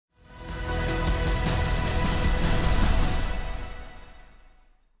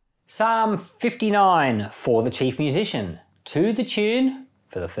Psalm 59 for the chief musician, to the tune,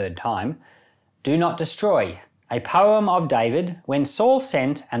 for the third time, Do Not Destroy, a poem of David when Saul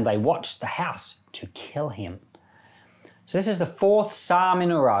sent and they watched the house to kill him. So this is the fourth psalm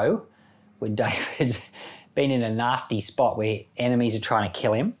in a row where David's been in a nasty spot where enemies are trying to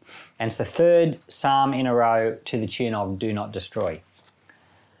kill him. And it's the third psalm in a row to the tune of Do Not Destroy.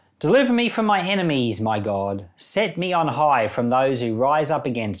 Deliver me from my enemies, my God. Set me on high from those who rise up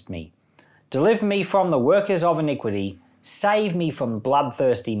against me. Deliver me from the workers of iniquity. Save me from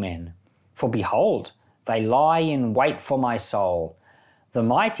bloodthirsty men. For behold, they lie in wait for my soul. The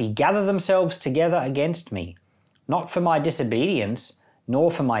mighty gather themselves together against me. Not for my disobedience,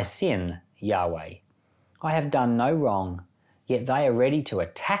 nor for my sin, Yahweh. I have done no wrong, yet they are ready to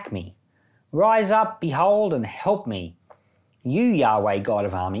attack me. Rise up, behold, and help me. You, Yahweh, God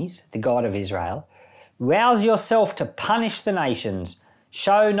of armies, the God of Israel, rouse yourself to punish the nations.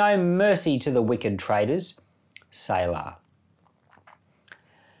 Show no mercy to the wicked traitors. Selah.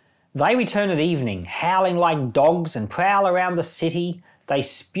 They return at evening, howling like dogs, and prowl around the city. They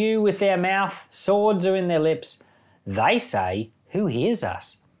spew with their mouth, swords are in their lips. They say, Who hears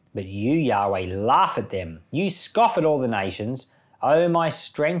us? But you, Yahweh, laugh at them. You scoff at all the nations. O my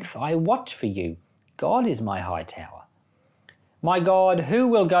strength, I watch for you. God is my high tower. My God, who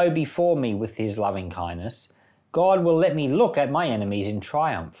will go before me with his loving kindness? God will let me look at my enemies in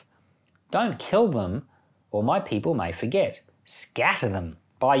triumph. Don't kill them, or my people may forget. Scatter them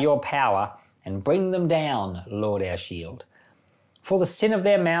by your power and bring them down, Lord our shield. For the sin of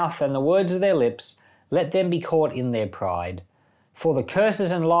their mouth and the words of their lips, let them be caught in their pride. For the curses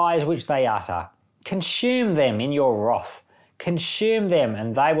and lies which they utter, consume them in your wrath. Consume them,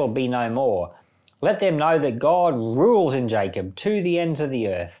 and they will be no more. Let them know that God rules in Jacob to the ends of the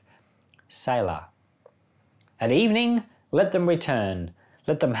earth. Selah. At evening, let them return.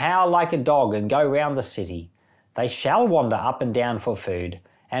 Let them howl like a dog and go round the city. They shall wander up and down for food,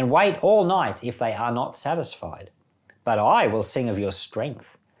 and wait all night if they are not satisfied. But I will sing of your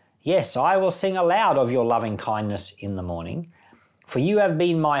strength. Yes, I will sing aloud of your loving kindness in the morning. For you have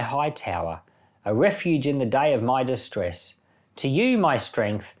been my high tower, a refuge in the day of my distress. To you, my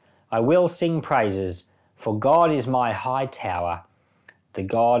strength, I will sing praises, for God is my high tower, the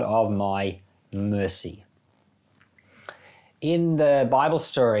God of my mercy. In the Bible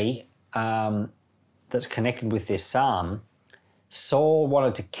story that's connected with this psalm, Saul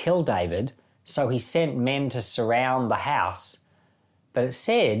wanted to kill David, so he sent men to surround the house. But it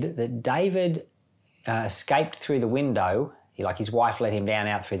said that David escaped through the window, like his wife let him down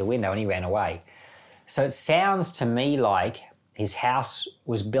out through the window and he ran away. So it sounds to me like his house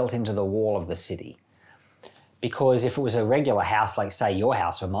was built into the wall of the city. Because if it was a regular house, like say your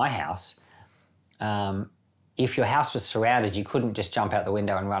house or my house, if your house was surrounded, you couldn't just jump out the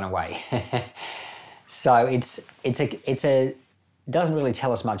window and run away. So it doesn't really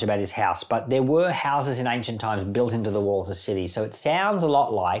tell us much about his house, but there were houses in ancient times built into the walls of cities. So it sounds a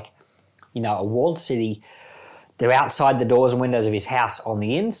lot like, a walled city. They're outside the doors and windows of his house on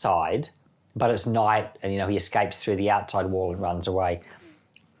the inside, but it's night and, he escapes through the outside wall and runs away.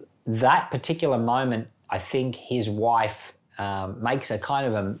 That particular moment, I think his wife makes a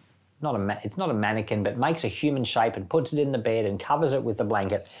kind of it's not a mannequin, but makes a human shape and puts it in the bed and covers it with the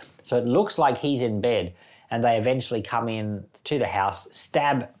blanket. So it looks like he's in bed, and they eventually come in to the house,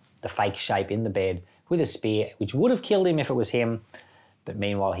 stab the fake shape in the bed with a spear, which would have killed him if it was him, but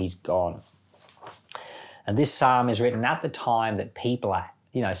meanwhile he's gone. And this psalm is written at the time that people are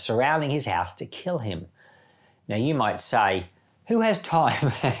surrounding his house to kill him. Now you might say, who has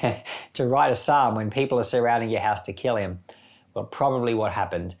time to write a psalm when people are surrounding your house to kill him? Well, probably what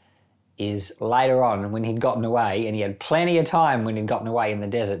happened is later on when he'd gotten away, and he had plenty of time when he'd gotten away in the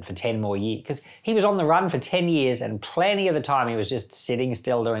desert for 10 more years, because he was on the run for 10 years and plenty of the time he was just sitting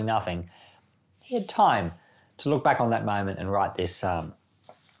still doing nothing. He had time to look back on that moment and write this psalm.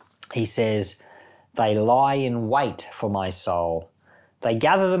 He says, they lie in wait for my soul. They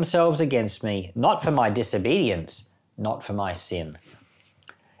gather themselves against me, not for my disobedience, not for my sin.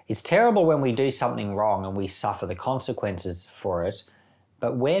 It's terrible when we do something wrong and we suffer the consequences for it,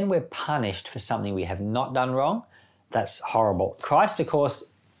 but when we're punished for something we have not done wrong, that's horrible. Christ, of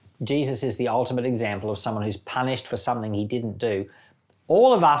course, Jesus is the ultimate example of someone who's punished for something he didn't do.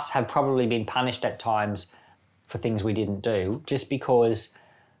 All of us have probably been punished at times for things we didn't do, just because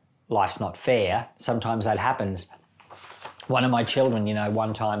life's not fair. Sometimes that happens. One of my children,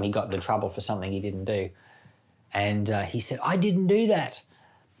 one time he got into trouble for something he didn't do. And he said, I didn't do that.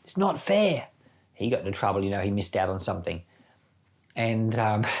 It's not fair. He got into trouble, he missed out on something. And,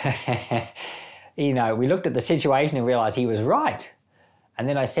 we looked at the situation and realised he was right. And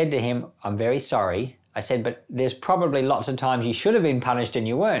then I said to him, I'm very sorry. I said, but there's probably lots of times you should have been punished and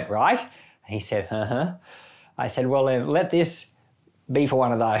you weren't, right? And he said, uh-huh. I said, well, then let this be for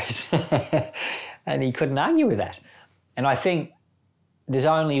one of those. And he couldn't argue with that. And I think there's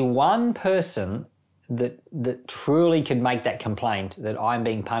only one person that truly could make that complaint that I'm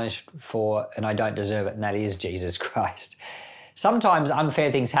being punished for and I don't deserve it, and that is Jesus Christ. Sometimes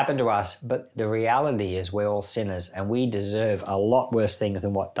unfair things happen to us, but the reality is we're all sinners and we deserve a lot worse things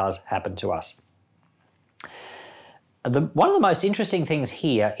than what does happen to us. One of the most interesting things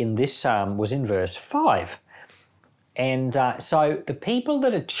here in this psalm was in verse 5. And so the people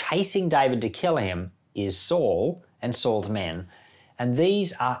that are chasing David to kill him is Saul and Saul's men, and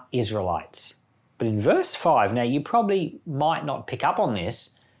these are Israelites. But in verse 5, now you probably might not pick up on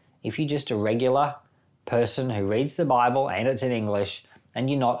this if you're just a regular person who reads the Bible and it's in English and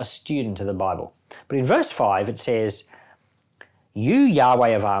you're not a student of the Bible. But in verse 5 it says, "You, Yahweh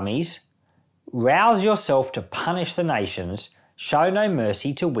of armies, rouse yourself to punish the nations, show no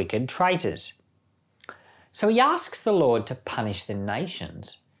mercy to wicked traitors." So he asks the Lord to punish the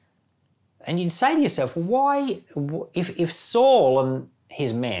nations. And you'd say to yourself, why, if Saul and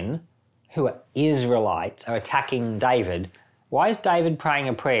his men, who are Israelites, are attacking David, why is David praying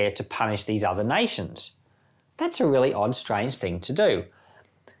a prayer to punish these other nations? That's a really odd, strange thing to do.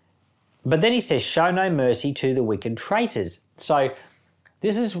 But then he says, show no mercy to the wicked traitors. So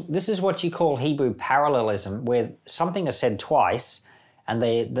this is what you call Hebrew parallelism, where something is said twice and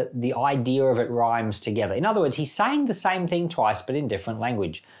the idea of it rhymes together. In other words, he's saying the same thing twice but in different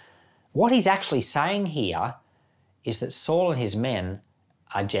language. What he's actually saying here is that Saul and his men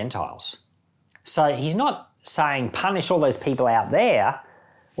are Gentiles. So he's not saying punish all those people out there.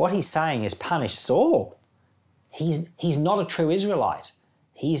 What he's saying is punish Saul. He's not a true Israelite.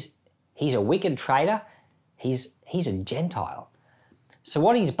 He's a wicked traitor. He's a Gentile. So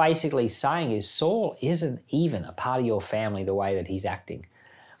what he's basically saying is Saul isn't even a part of your family the way that he's acting.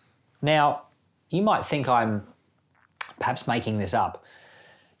 Now, you might think I'm perhaps making this up,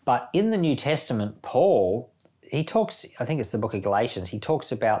 but in the New Testament, Paul, he talks, I think it's the book of Galatians, he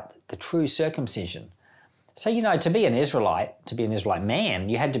talks about the true circumcision. So, to be an Israelite man,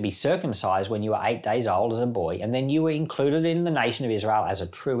 you had to be circumcised when you were 8 days old as a boy, and then you were included in the nation of Israel as a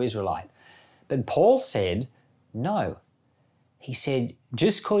true Israelite. But Paul said, no. He said,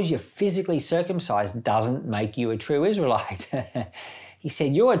 just because you're physically circumcised doesn't make you a true Israelite. He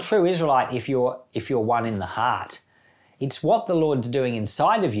said, you're a true Israelite if you're one in the heart. It's what the Lord's doing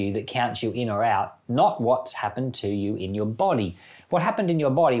inside of you that counts you in or out, not what's happened to you in your body. What happened in your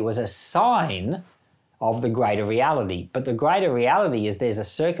body was a sign of the greater reality. But the greater reality is there's a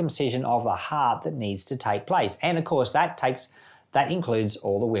circumcision of the heart that needs to take place. And of course, that includes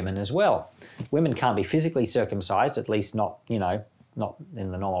all the women as well. Women can't be physically circumcised, at least not in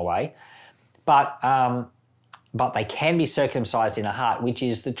the normal way. But they can be circumcised in a heart, which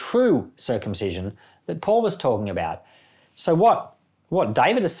is the true circumcision that Paul was talking about. So what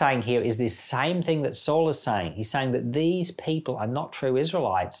David is saying here is this same thing that Saul is saying. He's saying that these people are not true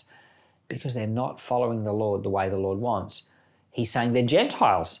Israelites because they're not following the Lord the way the Lord wants. He's saying they're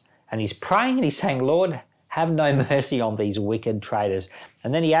Gentiles. And he's praying and he's saying, Lord, have no mercy on these wicked traitors.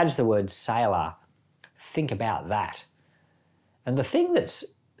 And then he adds the word Selah. Think about that. And the thing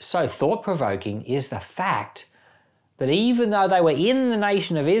that's so thought-provoking is the fact that even though they were in the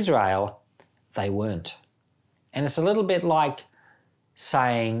nation of Israel, they weren't. And it's a little bit like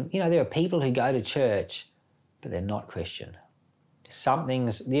saying, there are people who go to church, but they're not Christian.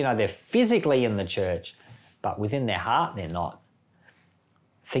 They're physically in the church, but within their heart, they're not.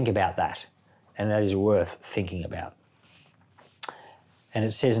 Think about that. And that is worth thinking about. And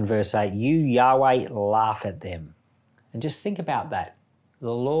it says in verse 8, you, Yahweh, laugh at them. And just think about that.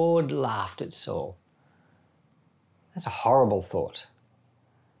 The Lord laughed at Saul. That's a horrible thought.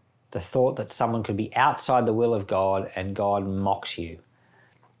 The thought that someone could be outside the will of God and God mocks you.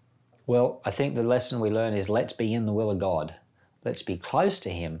 Well, I think the lesson we learn is let's be in the will of God. Let's be close to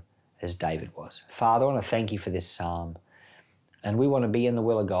him as David was. Father, I want to thank you for this psalm. And we want to be in the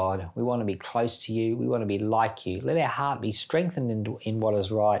will of God. We want to be close to you. We want to be like you. Let our heart be strengthened in what is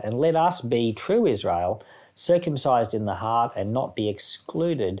right. And let us be true Israel, circumcised in the heart and not be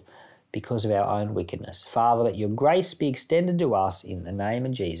excluded because of our own wickedness. Father, let your grace be extended to us in the name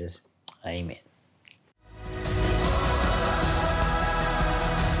of Jesus. Amen.